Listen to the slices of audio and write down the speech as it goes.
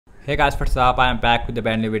Hey guys, what's up? I am back with a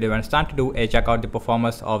brand new video and it's time to do a check out the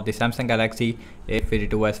performance of the Samsung Galaxy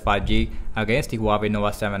A52s 5G against the Huawei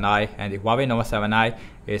Nova 7i. And the Huawei Nova 7i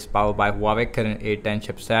is powered by Huawei Kirin A10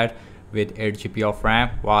 chipset with 8GB of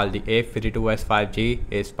RAM, while the A52s 5G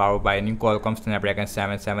is powered by a new Qualcomm Snapdragon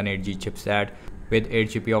 778G chipset with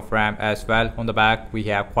 8GB of RAM as well. On the back we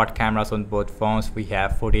have quad cameras on both phones. We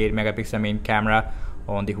have 48 megapixel main camera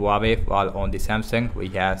on the Huawei, while on the Samsung we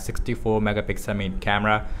have 64 megapixel main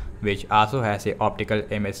camera, which also has a optical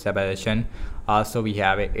image stabilization. Also we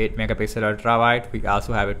have a 8 megapixel ultra wide. We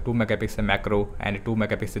also have a 2 megapixel macro and a 2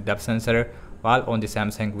 megapixel depth sensor, while on the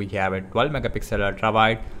Samsung we have a 12 megapixel ultra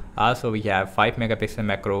wide. Also we have 5 megapixel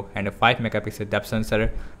macro and a 5 megapixel depth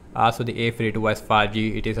sensor. Also the A52s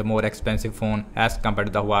 5G, it is a more expensive phone as compared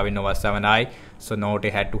to the Huawei Nova 7i, so not a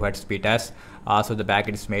head-to-head speed test. Also the back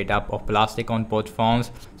is made up of plastic on both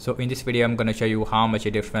phones. So in this video I'm gonna show you how much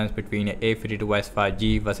a difference between A52s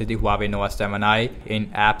 5G versus the Huawei Nova 7i in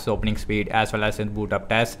apps opening speed as well as in boot up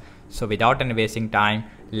test. So without any wasting time,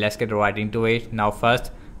 let's get right into it. Now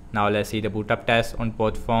let's see the boot up test on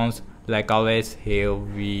both phones. Like always, here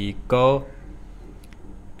we go.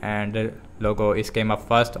 And the logo is came up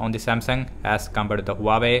first on the Samsung as compared to the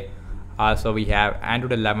Huawei. Also we have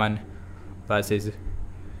Android 11 versus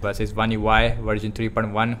One UI version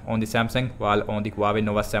 3.1 on the Samsung, while on the Huawei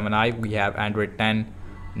Nova 7i we have Android 10,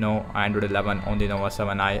 no Android 11 on the Nova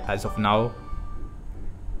 7i as of now.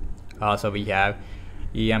 Also we have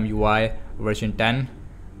EMUI version 10,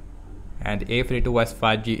 and the A52s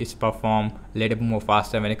 5G is perform a little bit more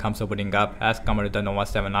faster when it comes to booting up as compared to the Nova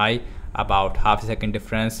 7i, about half a second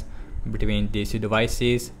difference between these two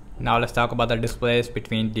devices. Now let's talk about the displays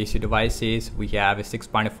between these two devices. We have a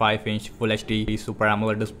 6.5-inch Full HD Super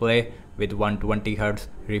AMOLED display with 120Hz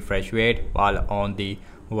refresh rate, while on the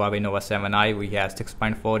Huawei Nova 7i we have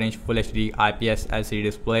 6.4-inch Full HD IPS LCD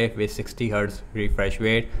display with 60Hz refresh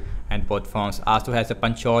rate. And both phones also has a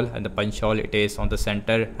punch hole, and the punch hole it is on the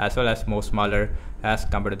center as well as more smaller as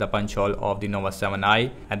compared to the punch hole of the Nova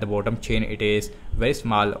 7i. At the bottom chain it is very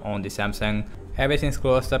small on the Samsung. Everything is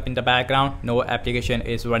closed up in the background, no application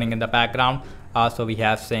is running in the background. Also we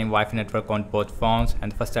have same Wi-Fi network on both phones,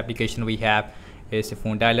 and the first application we have is a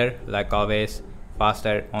phone dialer, like always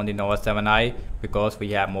faster on the Nova 7i because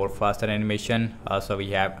we have more faster animation. Also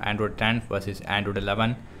we have Android 10 versus Android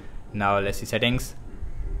 11. Now let's see settings.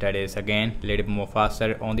 That is again a little bit more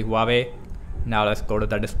faster on the Huawei. Now let's go to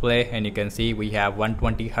the display, and you can see we have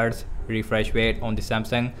 120Hz refresh rate on the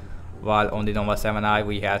Samsung, while on the Nova 7i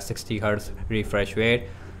we have 60Hz refresh rate.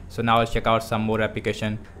 So now let's check out some more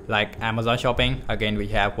application like Amazon shopping. Again we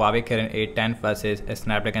have Huawei Kirin A10 versus a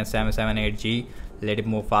Snapdragon 778G, a little bit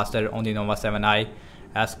more faster on the Nova 7i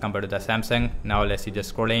as compared to the Samsung. Now let's see the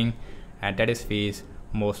scrolling, and that is feels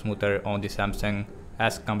more smoother on the Samsung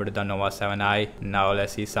as compared to the Nova 7i. Now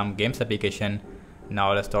let's see some games application.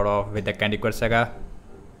 Now let's start off with the Candy Crush Saga.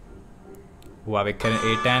 Huawei Kirin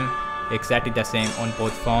A10, exactly the same on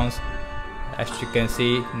both phones. As you can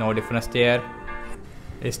see, no difference there.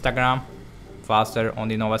 Instagram, faster on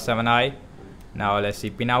the Nova 7i. Now let's see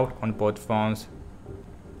Pinout on both phones.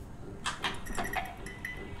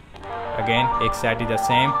 Again, exactly the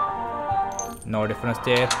same, no difference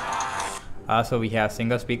there. Also we have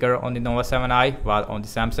single speaker on the Nova 7i, while on the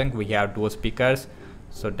Samsung we have dual speakers,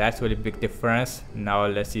 so that's really big difference. Now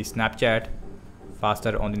let's see Snapchat,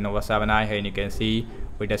 faster on the Nova 7i, and you can see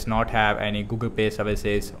we does not have any Google Play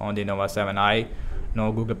services on the Nova 7i,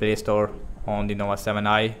 no Google Play Store on the Nova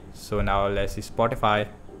 7i. So now let's see Spotify,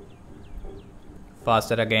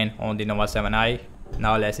 faster again on the Nova 7i.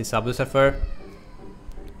 Now let's see Subway Surfer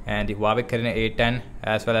and the Huawei Kirin A10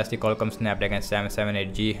 as well as the Qualcomm Snapdragon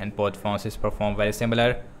 778G, and both phones is perform very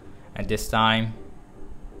similar, and this time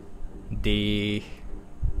the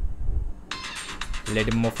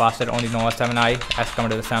little more faster on the Nova 7i as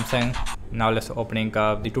compared to the Samsung. Now let's opening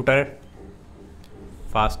up the Twitter,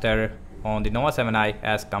 faster on the Nova 7i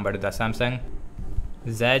as compared to the Samsung.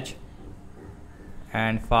 Zedge,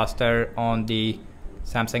 and faster on the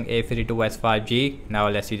Samsung A52s 5G. Now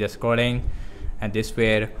let's see the scrolling, and this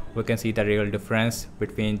where we can see the real difference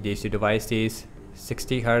between these two devices,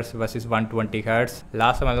 60Hz versus 120Hz.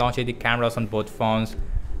 Last time I launched the cameras on both phones,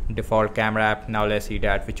 default camera app. Now let's see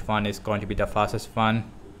that which one is going to be the fastest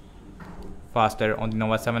one. Faster on the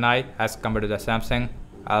Nova 7i as compared to the Samsung.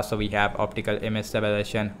 Also we have optical image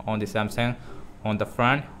stabilization on the Samsung. On the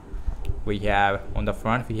front we have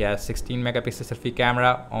 16 megapixel selfie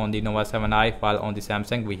camera on the Nova 7i, while on the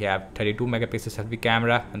Samsung we have 32 megapixel selfie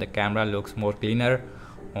camera, and the camera looks more cleaner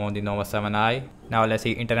on the Nova 7i. Now let's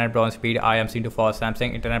see internet browsing speed. I am seeing to for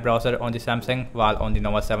Samsung internet browser on the Samsung, while on the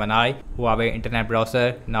Nova 7i Huawei internet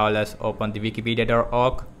browser. Now let's open the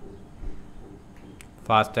wikipedia.org.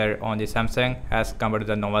 Faster on the Samsung as compared to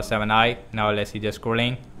the Nova 7i. Now let's see the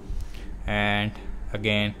scrolling, and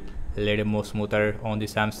again a little more smoother on the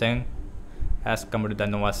Samsung as compared to the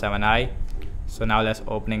Nova 7i. So now let's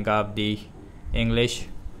opening up the English,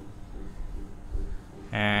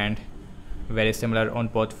 and very similar on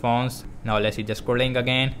both phones. Now let's see the scrolling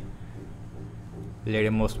again,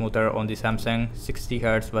 little more smoother on the Samsung, 60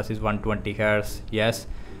 Hz versus 120 Hz. Yes,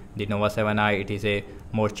 the Nova 7i, it is a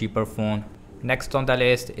more cheaper phone. Next on the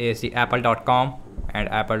list is the apple.com, and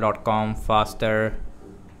apple.com faster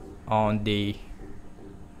on the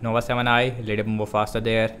Nova 7i, little more faster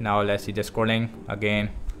there. Now let's see the scrolling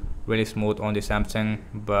again, really smooth on the Samsung,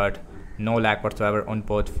 but no lag whatsoever on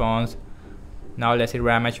both phones. Now let's see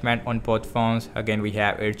RAM management on both phones. Again we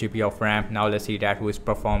have 8 GB of RAM. Now let's see that who is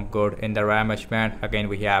perform good in the RAM management. Again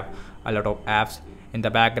we have a lot of apps in the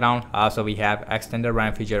background. Also we have extended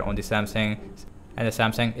RAM feature on the Samsung, and the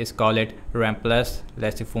Samsung is called it RAM Plus.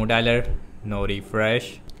 Let's see phone dialer, no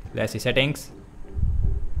refresh. Let's see settings,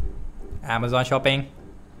 Amazon shopping,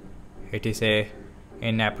 it is a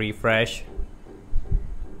in-app refresh.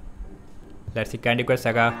 Let's see Candy Crush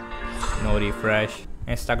Saga, no refresh.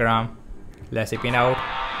 Instagram, let's see pin out.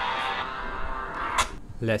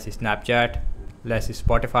 Let's see Snapchat, let's see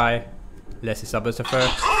Spotify, let's see Subway Surfer.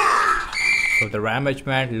 So the RAM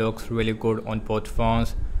management looks really good on both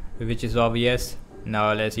phones, which is obvious.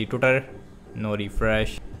 Now let's see Twitter, no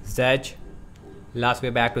refresh. Zedge, last way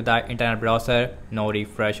back to the internet browser, no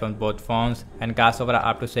refresh on both phones. And guys, overall I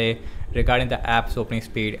have to say regarding the apps opening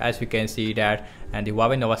speed, as we can see that, and the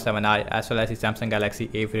Huawei Nova 7i as well as the Samsung Galaxy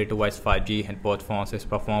A52s 5G, and both phones is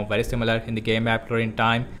perform very similar in the game app loading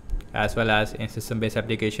time as well as in system based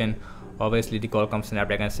application. Obviously the Qualcomm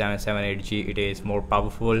Snapdragon 778G, it is more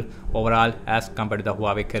powerful overall as compared to the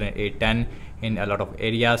Huawei Kirin 810 in a lot of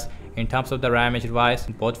areas. In terms of the RAM management wise,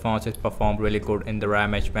 both phones is perform really good in the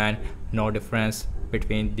RAM management, no difference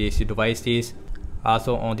between these devices.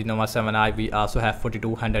 Also on the Nova 7i we also have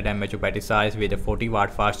 4200 mAh battery size with a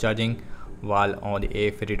 40W fast charging, while on the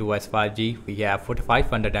A52s 5G we have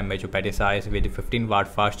 4500 mAh battery size with 15W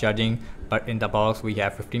fast charging, but in the box we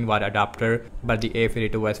have 15W adapter. But the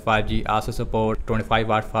A52s 5G also support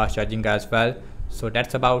 25W fast charging as well. So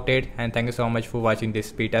that's about it, and thank you so much for watching this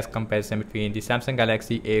speed test comparison between the Samsung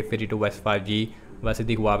Galaxy A52s 5G versus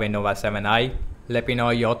the Huawei Nova 7i. Let me know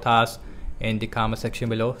your thoughts in the comment section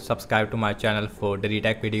below. Subscribe to my channel for daily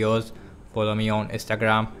tech videos. Follow me on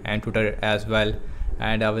Instagram and Twitter as well,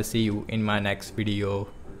 and I will see you in my next video.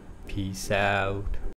 Peace out.